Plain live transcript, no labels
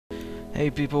Hey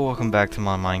people, welcome back to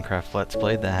my Minecraft Let's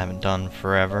Play that I haven't done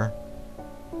forever.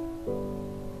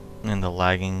 And the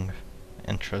lagging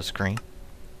intro screen.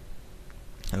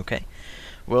 Okay,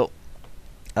 well,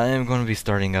 I am going to be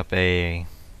starting up a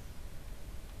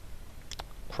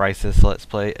Crisis Let's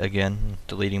Play again,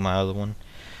 deleting my other one.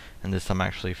 And this I'm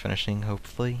actually finishing,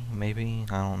 hopefully, maybe,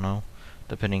 I don't know.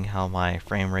 Depending how my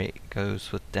frame rate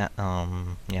goes with that,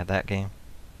 yeah, that game.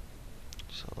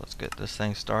 So let's get this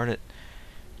thing started.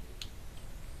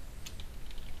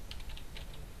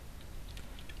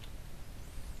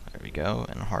 There we go,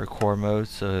 in hardcore mode,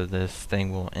 so this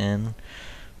thing will end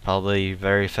probably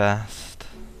very fast.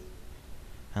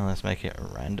 And let's make it a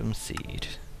random seed.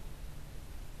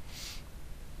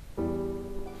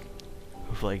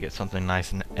 Hopefully I get something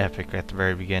nice and epic at the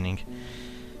very beginning,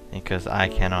 because I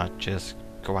cannot just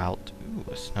go out. Ooh,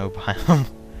 a snow biome.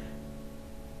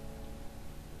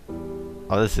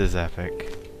 Oh, this is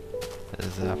epic.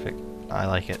 This is epic. I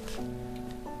like it.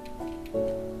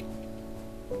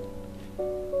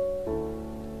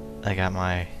 I got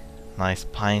my nice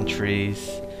pine trees,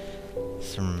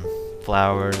 some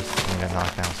flowers. I'm gonna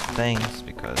knock down some things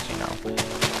because, you know,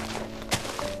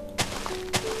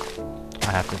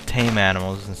 I have to tame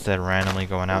animals instead of randomly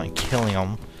going out and killing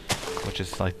them, which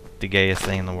is like the gayest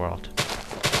thing in the world.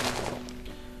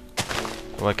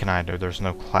 What can I do? There's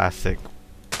no classic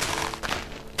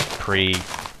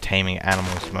pre-taming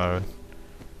animals mode.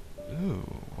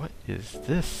 Ooh, what is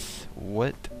this?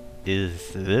 What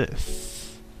is this?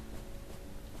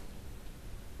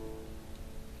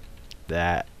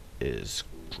 That is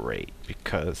great,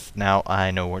 because now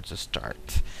I know where to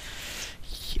start.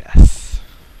 Yes.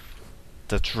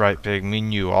 That's right, Big. Me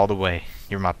and you all the way.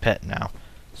 You're my pet now.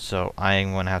 So I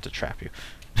ain't gonna have to trap you.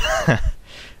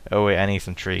 Oh wait, I need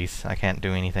some trees. I can't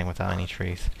do anything without any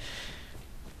trees.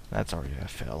 That's already a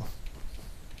fail.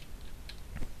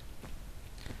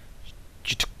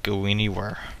 You to go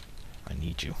anywhere. I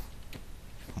need you.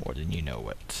 More than you know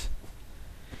it.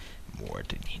 More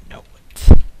than you know it.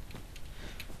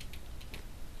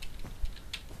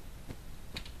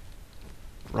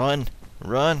 Run!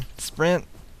 Run! Sprint!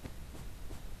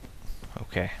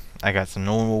 Okay, I got some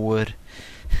normal wood.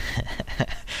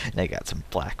 And I got some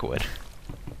black wood.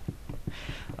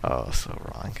 Oh, so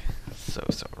wrong. So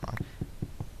wrong.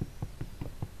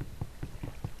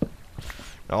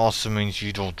 It also means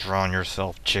you don't drown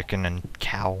yourself, chicken and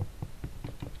cow.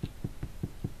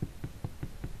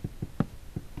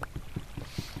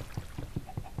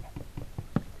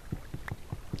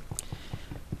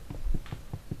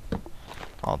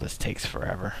 All this takes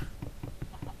forever.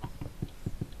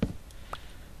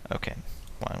 Okay,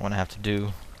 what I'm gonna have to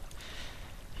do,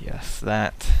 yes,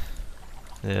 that,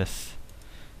 this,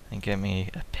 and get me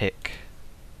a pick,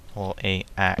 well, a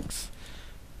axe,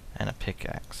 and a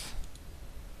pickaxe.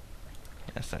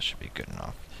 Yes, that should be good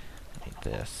enough. I need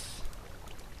this.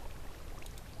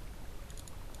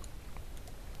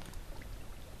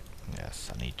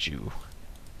 Yes, I need you.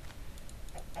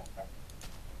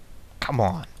 Come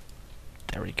on!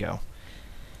 There we go.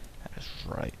 That is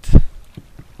right.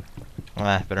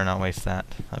 Well, better not waste that.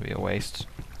 That'd be a waste.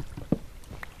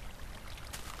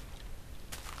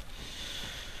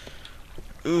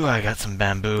 Ooh, I got some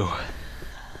bamboo.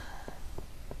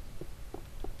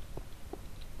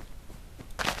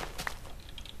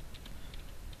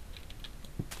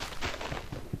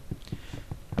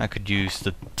 I could use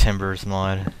the timbers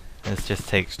mod. This just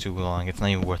takes too long. It's not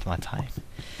even worth my time.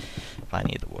 But I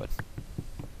need the wood.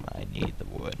 I need the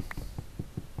wood.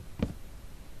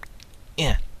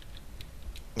 Yeah.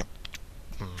 Yep.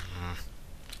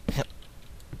 Yep.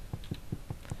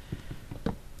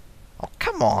 Oh,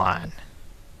 come on!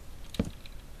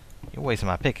 You're wasting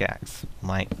my pickaxe.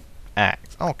 My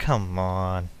axe. Oh, come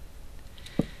on.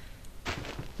 I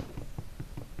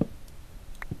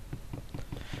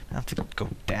have to go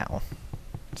down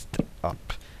instead of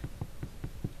up.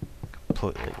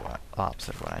 Completely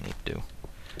opposite of what I need to do.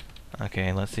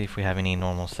 Okay, let's see if we have any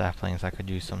normal saplings. I could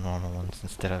use some normal ones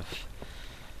instead of...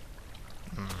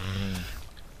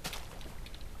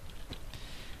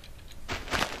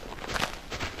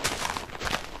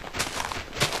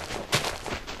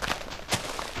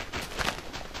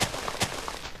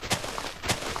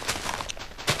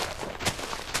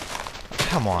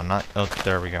 Come on, not... Oh,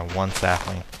 there we go. One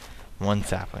sapling. One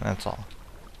sapling, that's all.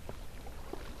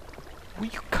 Where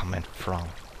you coming from?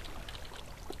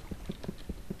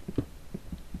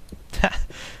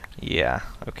 Yeah,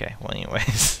 okay. Well,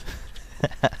 anyways.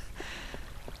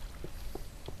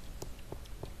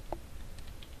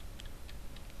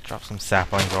 Drop some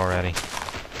saplings already.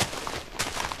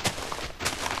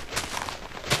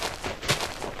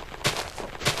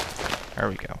 There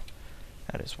we go.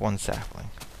 That is one sapling.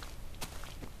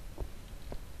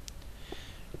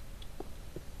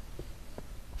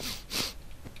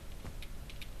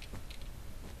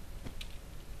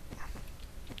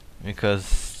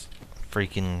 Because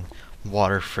freaking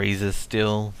water freezes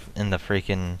still in the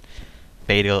freaking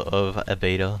beta of a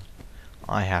beta,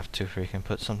 I have to freaking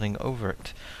put something over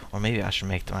it. Or maybe I should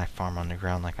make my farm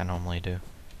underground like I normally do.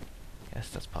 Guess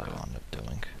that's probably what I'll end up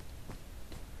doing.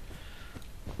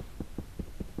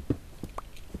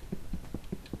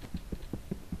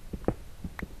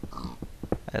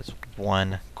 That's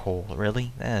one coal.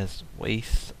 Really? That is a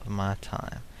waste of my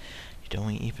time. You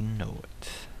don't even know it.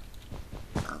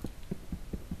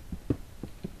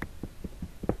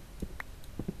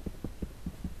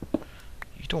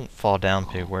 You don't fall down,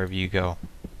 pig, wherever you go.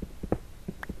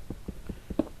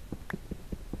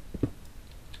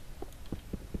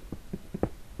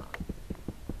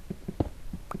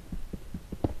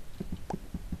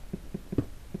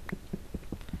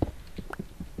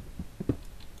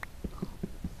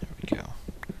 There we go.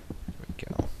 There we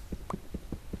go.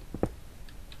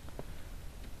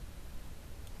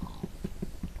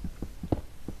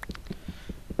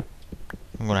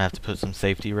 I'm gonna have to put some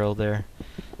safety rail there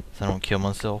so I don't kill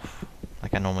myself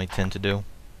like I normally tend to do.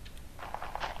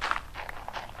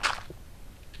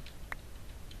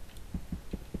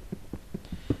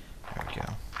 There we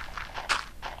go.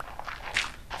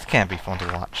 This can't be fun to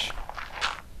watch.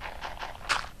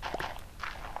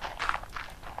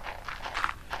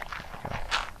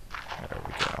 There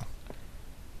we go.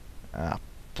 Ah,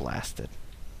 blasted.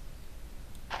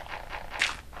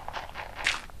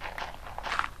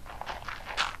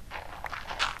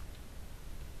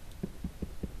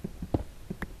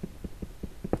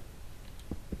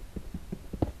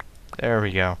 There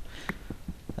we go.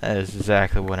 That is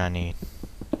exactly what I need.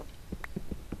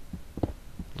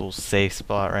 Little safe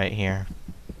spot right here.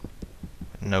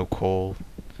 No coal.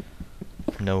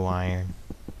 No iron.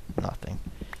 Nothing.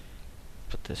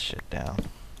 Put this shit down.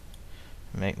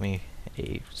 Make me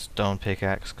a stone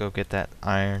pickaxe. Go get that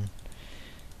iron.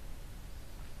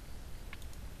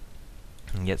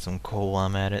 And get some coal while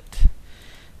I'm at it.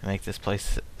 And make this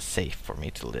place safe for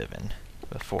me to live in.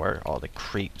 Before all the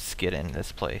creeps get in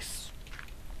this place.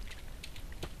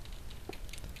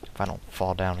 If I don't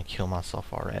fall down and kill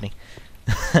myself already.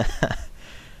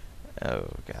 Oh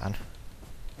god.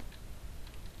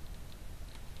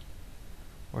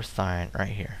 Where's the iron? Right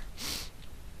here.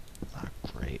 Ah,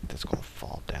 great. That's gonna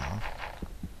fall down.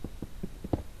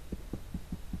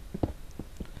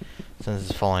 Since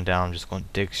it's falling down, I'm just gonna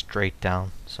dig straight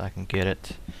down so I can get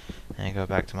it and go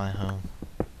back to my home.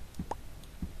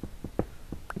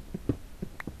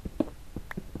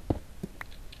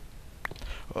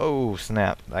 Oh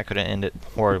snap, that could have ended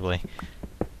horribly.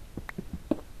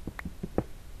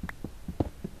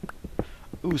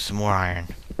 Ooh, some more iron.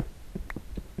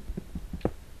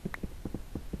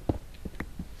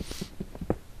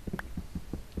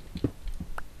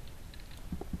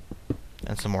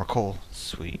 And some more coal.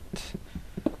 Sweet.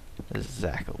 This is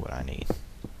exactly what I need.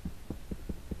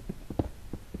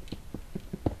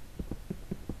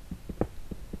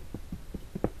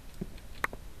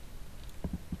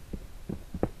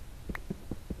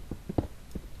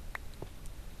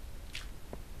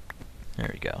 There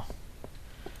we go.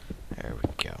 There we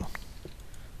go.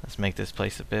 Let's make this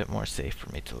place a bit more safe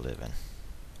for me to live in.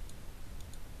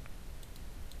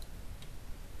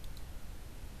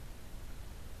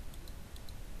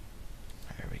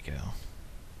 There we go.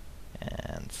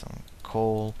 And some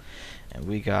coal. And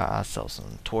we got ourselves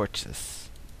some torches.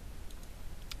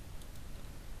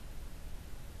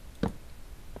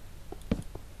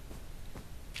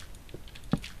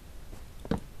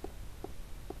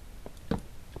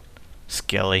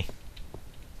 Skelly.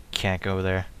 Can't go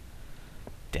there.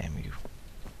 Damn you.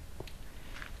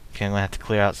 Okay, I'm gonna have to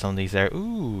clear out some of these there.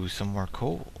 Ooh, some more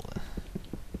coal.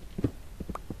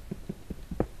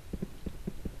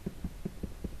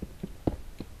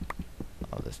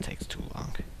 Oh, this takes too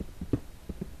long.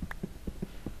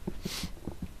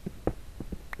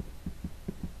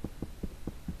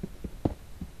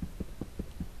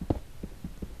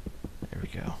 There we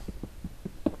go.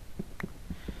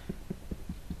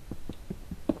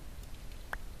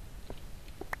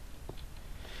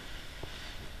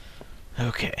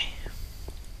 Okay.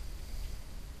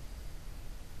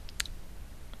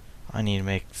 I need to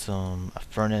make a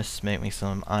furnace, make me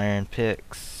some iron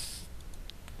picks,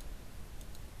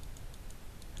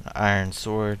 an iron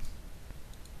sword.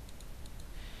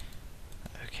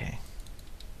 Okay.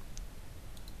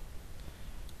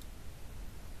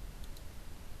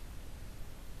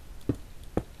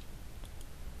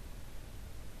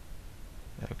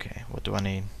 Okay, what do I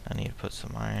need? I need to put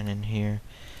some iron in here.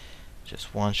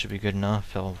 Just one should be good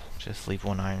enough. I'll just leave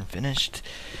one iron finished.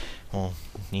 Well,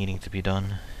 needing to be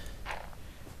done.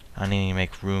 I need to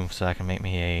make room so I can make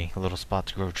me a little spot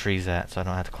to grow trees at, so I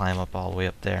don't have to climb up all the way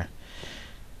up there.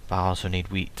 But I also need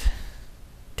wheat.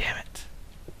 Damn it.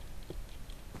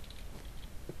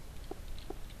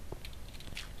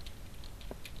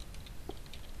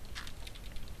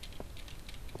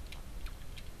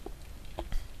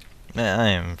 Man, I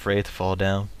am afraid to fall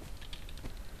down.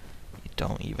 You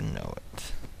don't even know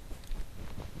it.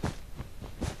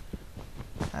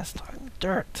 That's not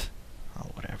dirt. Oh,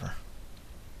 whatever.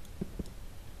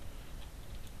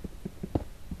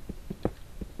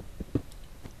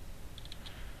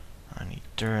 I need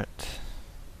dirt.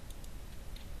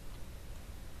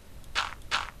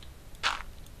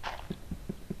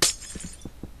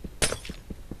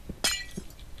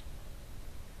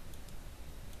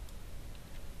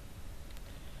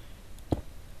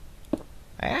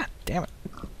 Ah, damn it.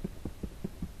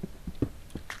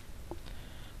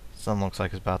 Sun looks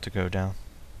like it's about to go down.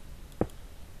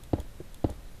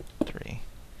 3.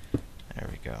 There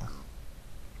we go.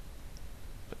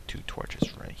 Put 2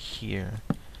 torches right here.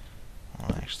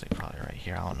 Well, actually, probably right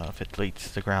here. I don't know if it leads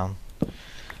to the ground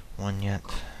one yet.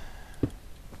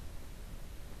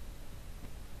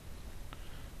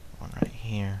 One right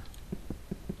here.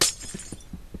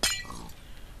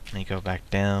 Let me go back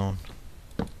down.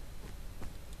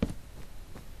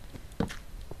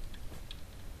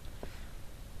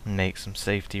 Make some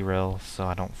safety rails so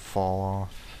I don't fall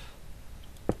off.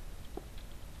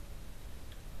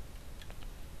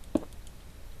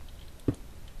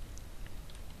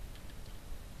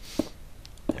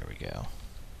 There we go.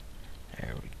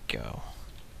 There we go.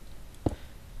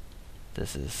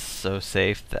 This is so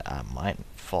safe that I might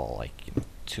fall like in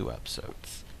 2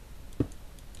 episodes.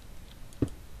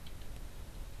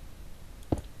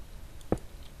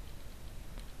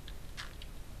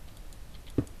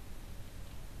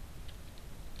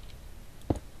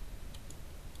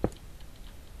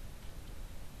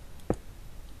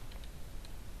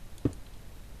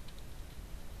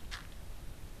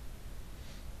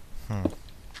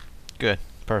 Good.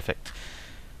 Perfect.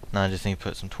 Now I just need to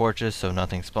put some torches so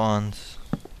nothing spawns.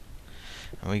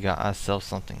 And we got ourselves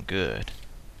something good.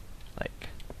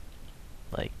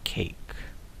 Like cake.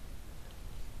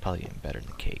 Probably even better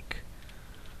than cake.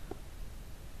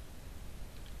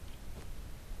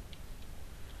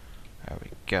 There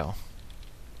we go.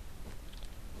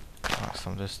 Knock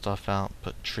some of this stuff out,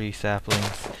 put tree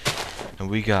saplings,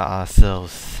 and we got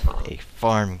ourselves a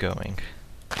farm going.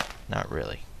 Not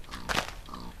really.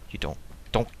 You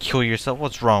don't kill yourself.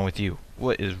 What's wrong with you?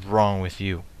 What is wrong with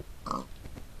you? I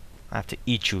have to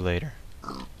eat you later.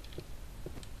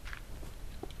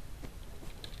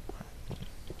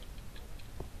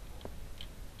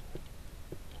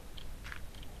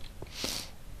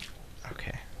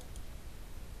 Okay.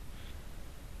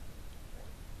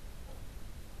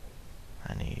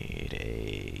 I need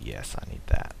a... Yes, I need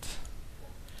that.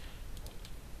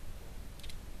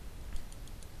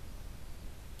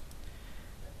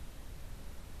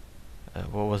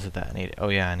 What was it that I needed? Oh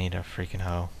yeah, I need a freaking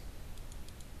hoe.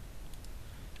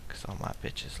 Cause all my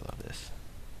bitches love this.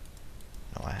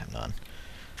 No, I have none.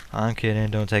 I'm kidding,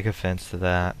 don't take offense to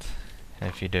that.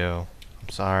 If you do, I'm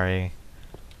sorry.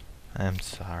 I'm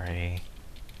sorry.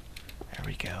 There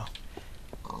we go.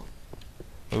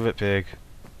 Move it, pig.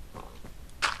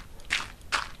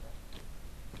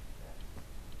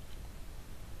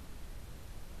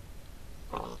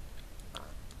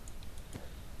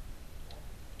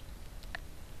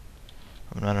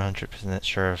 I'm not 100%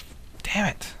 sure if... Damn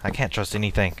it! I can't trust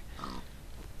anything.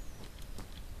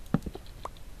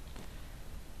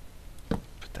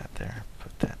 Put that there.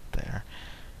 Put that there.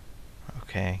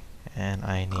 Okay. And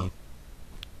I need...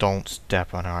 Don't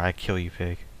step on her. I kill you,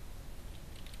 pig.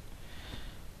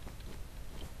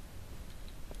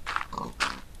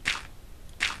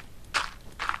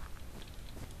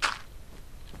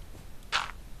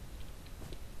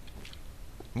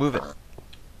 Move it.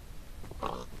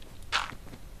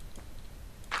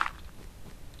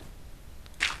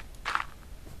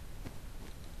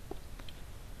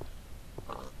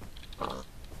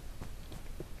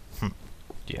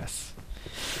 Yes.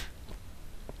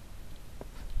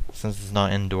 Since it's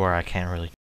not indoor, I can't really